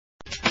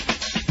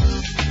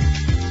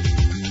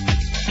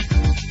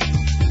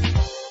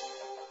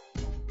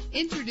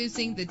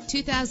Introducing the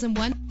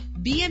 2001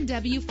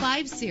 BMW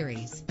 5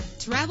 Series.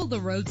 Travel the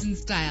roads in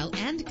style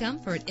and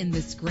comfort in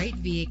this great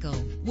vehicle.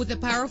 With a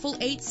powerful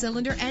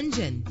 8-cylinder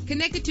engine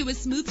connected to a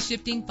smooth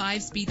shifting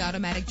 5-speed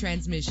automatic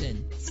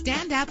transmission.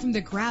 Stand out from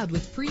the crowd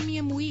with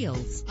premium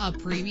wheels. A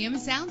premium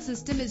sound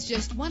system is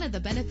just one of the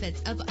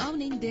benefits of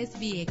owning this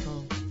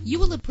vehicle. You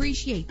will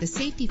appreciate the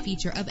safety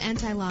feature of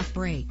anti-lock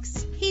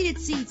brakes. Heated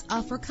seats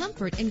offer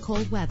comfort in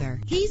cold weather.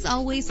 He's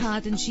always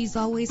hot and she's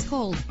always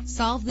cold.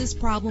 Solve this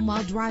problem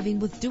while driving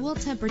with dual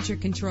temperature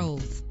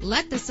controls.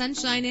 Let the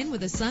sunshine in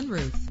with a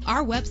sunroof.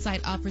 Our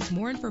website offers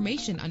more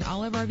information on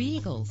all of our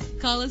vehicles.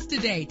 Call us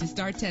today to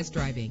start test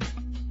driving.